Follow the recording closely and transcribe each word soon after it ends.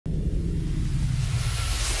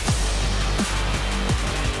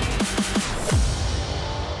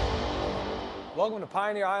Welcome to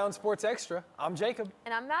Pioneer Eye on Sports Extra. I'm Jacob.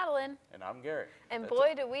 And I'm Madeline. And I'm Garrett. And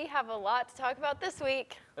boy, do we have a lot to talk about this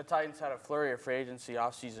week. The Titans had a flurry of free agency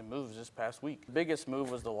offseason moves this past week. The biggest move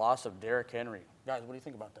was the loss of Derrick Henry. Guys, what do you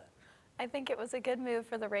think about that? I think it was a good move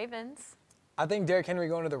for the Ravens. I think Derrick Henry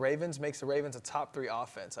going to the Ravens makes the Ravens a top 3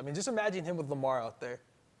 offense. I mean, just imagine him with Lamar out there.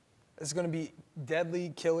 It's going to be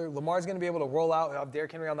deadly killer. Lamar's going to be able to roll out, have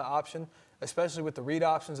Derrick Henry on the option, especially with the read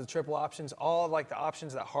options, the triple options, all like the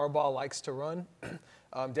options that Harbaugh likes to run.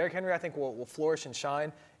 Derrick Henry, I think, will flourish and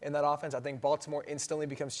shine in that offense. I think Baltimore instantly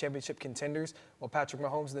becomes championship contenders while Patrick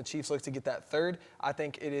Mahomes and the Chiefs look to get that third. I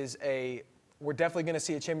think we're definitely going to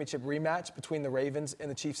see a championship rematch between the Ravens and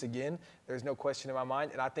the Chiefs again. There's no question in my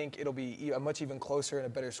mind. And I think it'll be a much even closer and a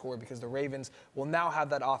better score because the Ravens will now have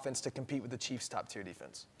that offense to compete with the Chiefs' top-tier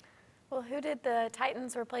defense. Well, who did the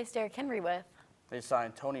Titans replace Derrick Henry with? They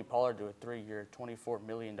signed Tony Pollard to a 3-year, $24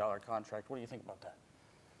 million contract. What do you think about that?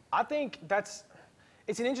 I think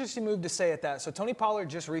it's an interesting move to say at that. So Tony Pollard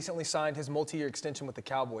just recently signed his multi-year extension with the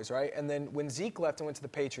Cowboys, right? And then when Zeke left and went to the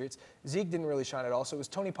Patriots, Zeke didn't really shine at all. So it was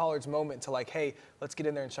Tony Pollard's moment to hey, let's get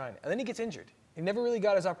in there and shine. And then he gets injured. He never really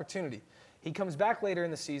got his opportunity. He comes back later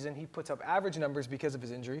in the season. He puts up average numbers because of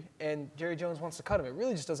his injury, and Jerry Jones wants to cut him. It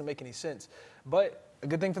really just doesn't make any sense. But a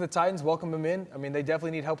good thing for the Titans, welcome him in. I mean, they definitely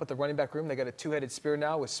need help with the running back room. They got a two-headed spear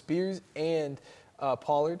now with Spears and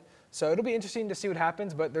Pollard. So it'll be interesting to see what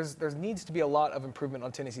happens, but there needs to be a lot of improvement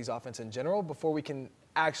on Tennessee's offense in general before we can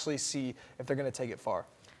actually see if they're going to take it far.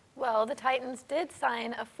 Well, the Titans did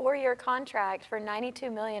sign a 4-year contract for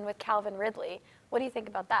 $92 million with Calvin Ridley. What do you think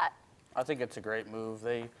about that? I think it's a great move.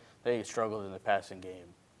 They struggled in the passing game.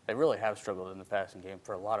 They really have struggled in the passing game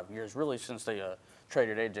for a lot of years, really since they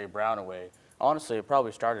traded A.J. Brown away. Honestly, it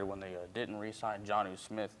probably started when they didn't re-sign Jonnu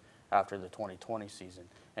Smith after the 2020 season.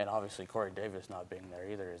 And obviously Corey Davis not being there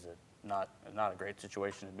either is not a great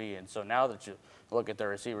situation to be in. So now that you look at their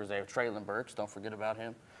receivers, they have Traylon Burks, don't forget about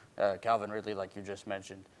him, Calvin Ridley, like you just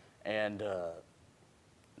mentioned, and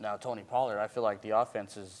now Tony Pollard. I feel like the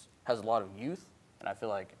offense has a lot of youth, and I feel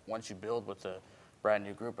like once you build with a brand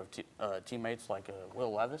new group of teammates like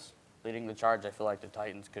Will Levis leading the charge, I feel like the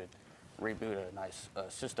Titans could reboot a nice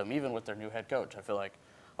system, even with their new head coach. I feel like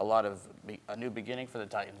a new beginning for the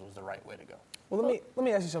Titans was the right way to go. Well, let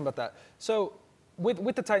me ask you something about that. So,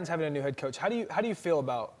 with the Titans having a new head coach, how do you feel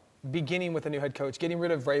about beginning with a new head coach, getting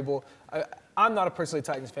rid of Vrabel? I'm not a personally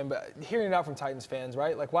Titans fan, but hearing it out from Titans fans,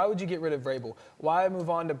 right? Why would you get rid of Vrabel? Why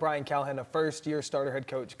move on to Brian Callahan, a first-year starter head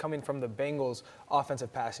coach coming from the Bengals'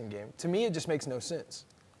 offensive passing game? To me, it just makes no sense.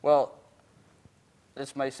 Well,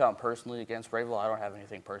 this may sound personally against Vrabel. I don't have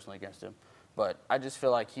anything personally against him, but I just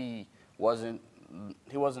feel like he wasn't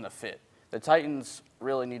a fit. The Titans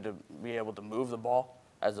really need to be able to move the ball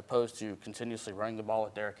as opposed to continuously running the ball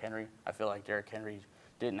with Derrick Henry. I feel like Derrick Henry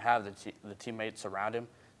didn't have the teammates around him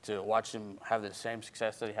to watch him have the same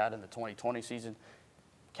success that he had in the 2020 season.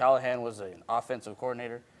 Callahan was an offensive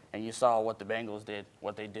coordinator, and you saw what the Bengals did,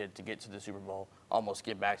 what they did to get to the Super Bowl, almost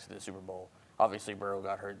get back to the Super Bowl. Obviously, Burrow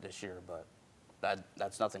got hurt this year, but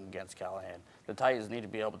that's nothing against Callahan. The Titans need to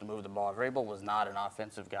be able to move the ball. Vrabel was not an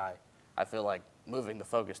offensive guy. I feel like moving the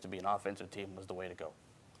focus to be an offensive team was the way to go.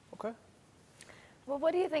 Okay. Well,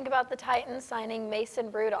 what do you think about the Titans signing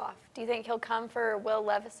Mason Rudolph? Do you think he'll come for Will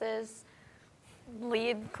Levis's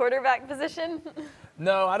lead quarterback position?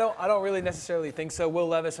 No, I don't really necessarily think so. Will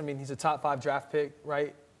Levis, I mean, he's a top 5 draft pick,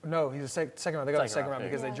 right? No, he's a second round. They got a second round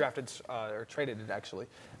because they drafted or traded it, actually.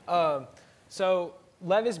 So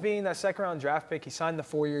Levis being that second round draft pick, he signed the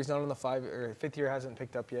 4 years, not on the 5th year, hasn't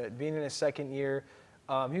picked up yet. Being in his second year,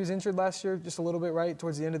 he was injured last year just a little bit, right,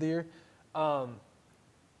 towards the end of the year.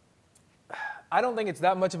 I don't think it's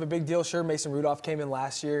that much of a big deal. Sure, Mason Rudolph came in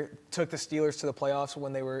last year, took the Steelers to the playoffs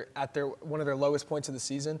when they were at one of their lowest points of the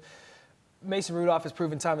season. Mason Rudolph has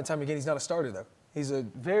proven time and time again he's not a starter, though. He's a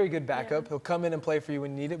very good backup. Yeah. He'll come in and play for you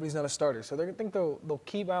when you need it, but he's not a starter. So I think they'll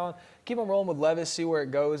keep on rolling with Levis, see where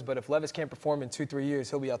it goes. But if Levis can't perform in 2-3 years,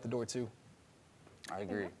 he'll be out the door too. I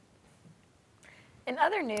agree. In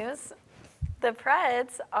other news, the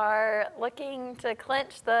Preds are looking to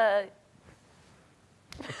clinch the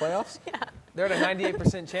playoffs? Yeah. They're at a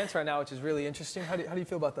 98% chance right now, which is really interesting. How do you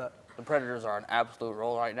feel about that? The Predators are an absolute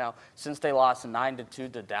roll right now. Since they lost 9-2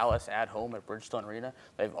 to Dallas at home at Bridgestone Arena,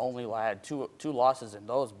 they've only had two losses, and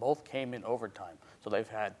those both came in overtime. So they've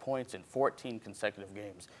had points in 14 consecutive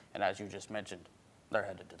games. And as you just mentioned, they're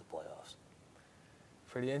headed to the playoffs.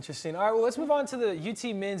 Pretty interesting. All right, well, let's move on to the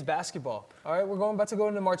UT men's basketball. All right, we're about to go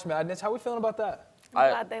into March Madness. How are we feeling about that? I'm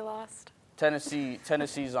glad they lost.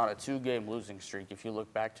 Tennessee's on a 2-game losing streak. If you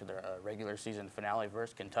look back to their regular season finale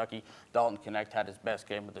versus Kentucky, Dalton Knecht had his best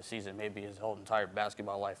game of the season, maybe his whole entire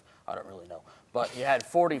basketball life. I don't really know. But he had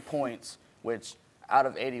 40 points, which out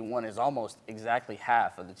of 81 is almost exactly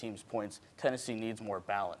half of the team's points. Tennessee needs more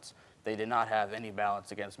balance. They did not have any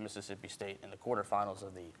balance against Mississippi State in the quarterfinals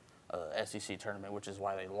of the SEC tournament, which is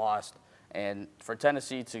why they lost. And for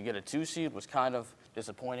Tennessee to get a 2 seed was kind of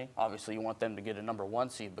disappointing. Obviously, you want them to get a number 1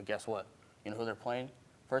 seed, but guess what? You know who they're playing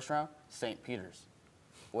first round? St. Peter's.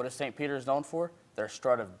 What is St. Peter's known for? Their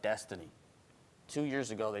strut of destiny. 2 years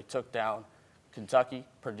ago, they took down Kentucky,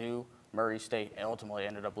 Purdue, Murray State, and ultimately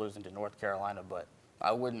ended up losing to North Carolina. But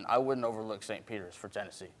I wouldn't overlook St. Peter's for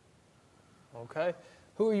Tennessee. Okay.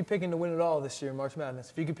 Who are you picking to win it all this year in March Madness?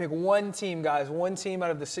 If you could pick one team, guys, one team out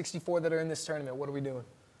of the 64 that are in this tournament, what are we doing?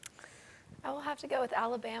 I will have to go with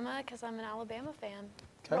Alabama because I'm an Alabama fan.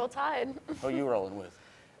 Okay. Roll Tide. Who are you rolling with?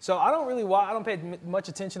 So I don't pay much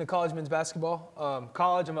attention to college men's basketball.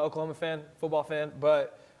 College, I'm an Oklahoma fan, football fan,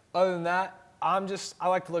 but other than that, I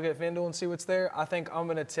like to look at FanDuel and see what's there. I think I'm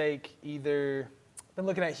gonna take I've been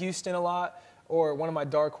looking at Houston a lot, or one of my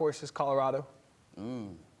dark horses, Colorado.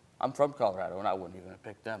 I'm from Colorado, and I wouldn't even have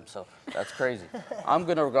picked them, so that's crazy. I'm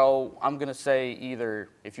gonna say either,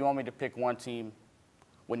 if you want me to pick one team,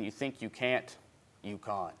 when you think you can't,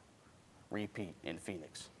 UConn. Repeat in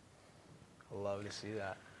Phoenix. Love to see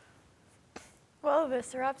that. Well,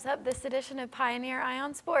 this wraps up this edition of Pioneer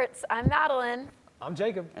Ion Sports. I'm Madeline. I'm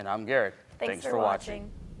Jacob. And I'm Garrett. Thanks for watching.